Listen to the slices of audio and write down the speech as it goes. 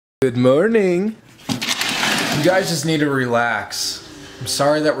Good morning. You guys just need to relax. I'm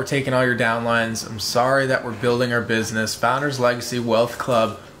sorry that we're taking all your downlines. I'm sorry that we're building our business. Founders Legacy Wealth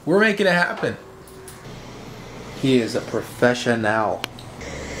Club. We're making it happen. He is a professional.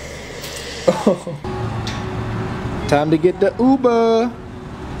 Time to get the Uber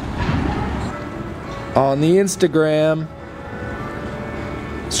on the Instagram.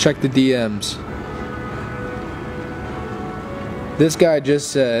 Let's check the DMs. This guy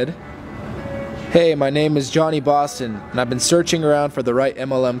just said, "Hey, my name is Johnny Boston, and I've been searching around for the right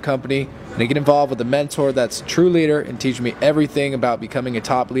MLM company and to get involved with a mentor that's a true leader and teach me everything about becoming a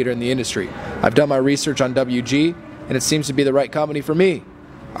top leader in the industry. I've done my research on WG, and it seems to be the right company for me.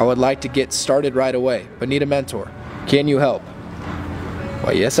 I would like to get started right away, but need a mentor. Can you help?"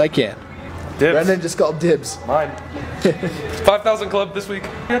 Why, yes, I can. Dibs. Brendan just called dibs. Mine. 5,000 club this week.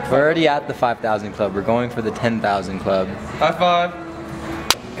 We're already at the 5,000 club. We're going for the 10,000 club. High five.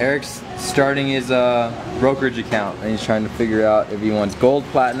 Eric's starting his brokerage account, and he's trying to figure out if he wants gold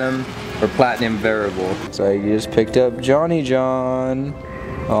platinum or platinum variable. So you just picked up Johnny John,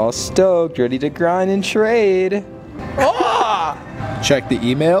 all stoked, ready to grind and trade. Ah! Check the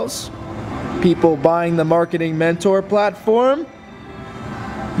emails. People buying the marketing mentor platform.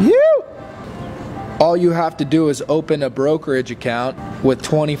 You! All you have to do is open a brokerage account with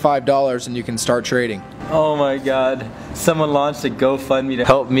 $25 and you can start trading. Oh my god. Someone launched a GoFundMe to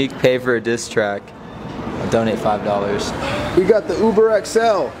help Meek pay for a diss track. I'll donate $5. We got the Uber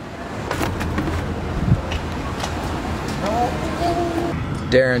XL.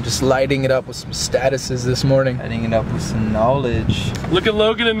 Darren just lighting it up with some statuses this morning. Lighting it up with some knowledge. Look at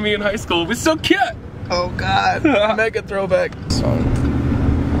Logan and me in high school. We're so cute. Oh god. Mega throwback.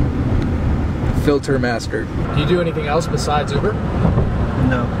 Filter mastered. Do you do anything else besides Uber?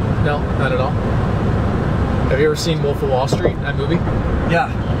 No. No, not at all. Have you ever seen Wolf of Wall Street, that movie? Yeah.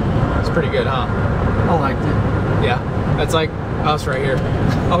 It's pretty good, huh? I liked it. Yeah. That's like us right here.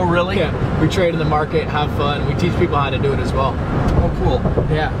 Oh, really? Yeah. We trade in the market, have fun. We teach people how to do it as well. Oh, cool.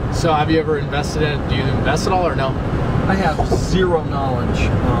 Yeah. So have you ever invested in it? Do you invest at all or no? I have zero knowledge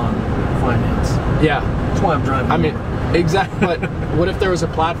on finance. Yeah. That's why I'm driving. I mean, exactly. But what if there was a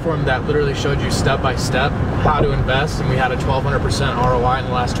platform that literally showed you step by step how to invest, and we had a 1,200% ROI in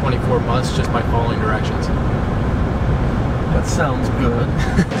the last 24 months just by following directions? That sounds good.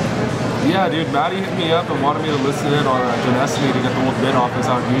 Yeah, dude, Maddie hit me up and wanted me to listen in on a Jeunesse meeting at the old mid office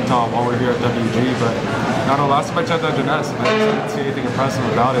out in Utah while we're here at WG, but I don't know, last time I checked out Jeunesse, I didn't see anything impressive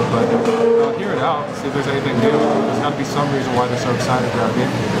about it, but I'll hear it out, see if there's anything new. There's got to be some reason why they're so excited about it.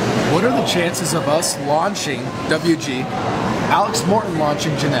 What are the chances of us launching WG, Alex Morton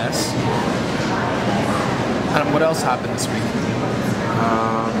launching Jeunesse, and what else happened this week?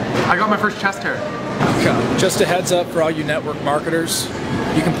 I got my first chest hair. Okay. Just a heads up for all you network marketers,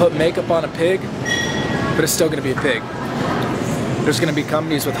 you can put makeup on a pig, but it's still going to be a pig. There's going to be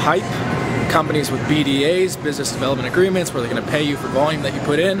companies with hype, companies with BDAs, business development agreements, where they're going to pay you for volume that you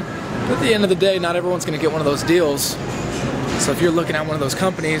put in. But at the end of the day, not everyone's going to get one of those deals. So if you're looking at one of those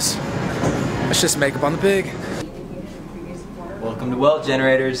companies, let's just makeup on the pig. Welcome to Wealth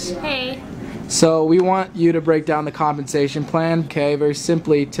Generators. Hey. So we want you to break down the compensation plan, okay, very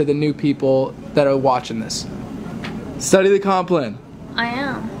simply to the new people that are watching this. Study the comp plan. I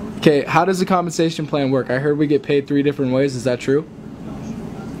am. Okay, how does the compensation plan work? I heard we get paid 3 different ways, is that true?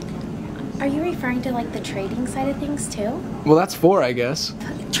 Are you referring to like the trading side of things too? Well, that's 4, I guess.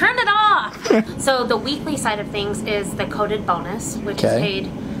 Turn it off! So the weekly side of things is the coded bonus, which is paid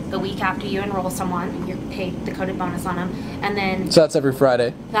the week after you enroll someone. You're paid the coded bonus on them. And then... So that's every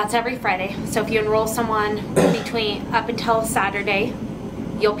Friday? That's every Friday. So if you enroll someone up until Saturday,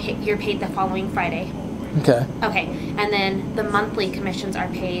 you're paid the following Friday. Okay. Okay, and then the monthly commissions are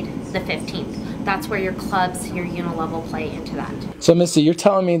paid the 15th. That's where your clubs, your unilevel play into that. So Misty, you're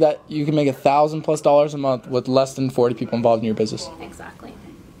telling me that you can make $1,000+ a month with less than 40 people involved in your business? Exactly.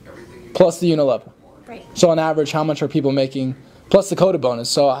 Plus the unilevel? Right. So on average, how much are people making, plus the coded bonus?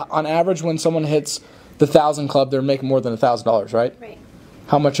 So on average, when someone hits the 1,000 club, they're making more than $1,000, right? Right.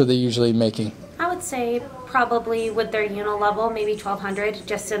 How much are they usually making? I would say probably with their unilevel, maybe $1,200,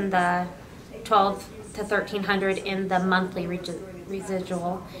 just in the $1,200 to $1,300 in the monthly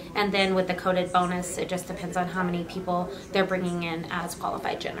residual, and then with the coded bonus, it just depends on how many people they're bringing in as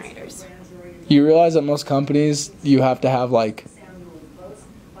qualified generators. You realize that most companies, you have to have like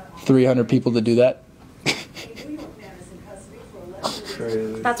 300 people to do that?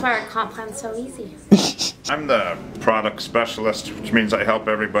 That's why our comp plan's so easy. I'm the product specialist, which means I help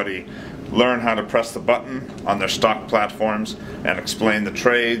everybody learn how to press the button on their stock platforms and explain the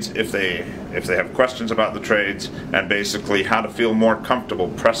trades if they have questions about the trades, and basically how to feel more comfortable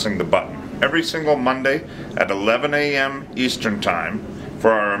pressing the button. Every single Monday at 11 a.m. Eastern Time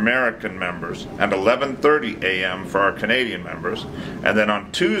for our American members and 11:30 a.m. for our Canadian members, and then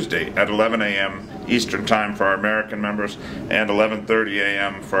on Tuesday at 11 a.m. Eastern Time for our American members and 11:30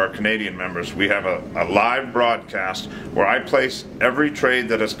 a.m. for our Canadian members. We have a live broadcast where I place every trade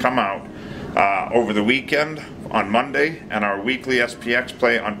that has come out over the weekend on Monday, and our weekly SPX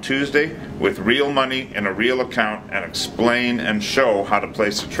play on Tuesday with real money in a real account, and explain and show how to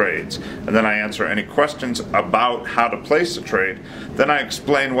place the trades. And then I answer any questions about how to place the trade. Then I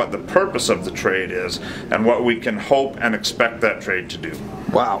explain what the purpose of the trade is and what we can hope and expect that trade to do.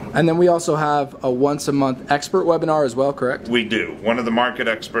 Wow. And then we also have a once-a-month expert webinar as well, correct? We do. One of the market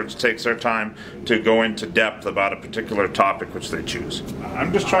experts takes their time to go into depth about a particular topic which they choose.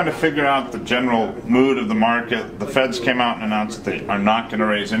 I'm just trying to figure out the general mood of the market. The Feds came out and announced that they are not going to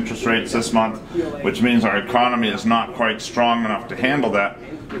raise interest rates this month, which means our economy is not quite strong enough to handle that.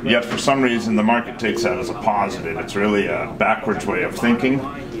 Yet for some reason the market takes that as a positive. It's really a backwards way of thinking,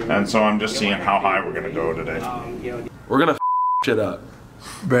 and so I'm just seeing how high we're going to go today. We're gonna shit up.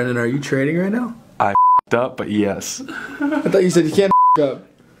 Brendan, are you trading right now? I up, but yes. I thought you said you can't up.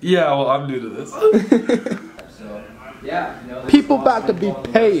 Yeah, well, I'm new to this. People about to be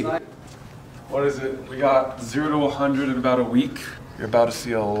paid. What is it? We got 0 to 100 in about a week. You're about to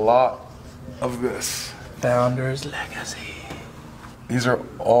see a lot of this. Founders Legacy. These are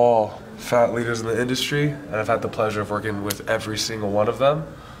all fat leaders in the industry, and I've had the pleasure of working with every single one of them.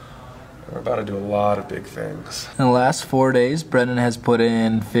 We're about to do a lot of big things. In the last 4 days, Brendan has put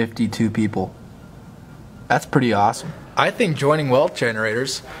in 52 people. That's pretty awesome. I think joining Wealth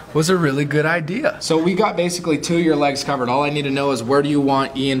Generators was a really good idea. So we got basically 2 of your legs covered. All I need to know is, where do you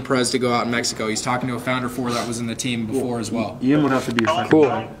want Ian Perez to go out in Mexico? He's talking to a founder that was in the team before as well. Ian would have to be a second.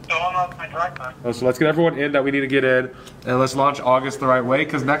 Cool. So let's get everyone in that we need to get in, and let's launch August the right way,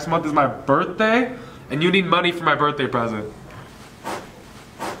 because next month is my birthday, and you need money for my birthday present.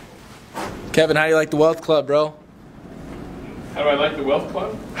 Kevin, how do you like the Wealth Club, bro? How do I like the Wealth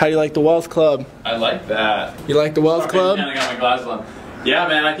Club? How do you like the Wealth Club? I like that. You like the Wealth Club? I got my glasses on. Yeah,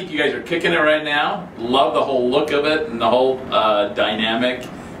 man, I think you guys are kicking it right now. Love the whole look of it and the whole dynamic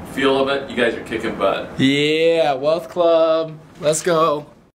feel of it. You guys are kicking butt. Yeah, Wealth Club. Let's go.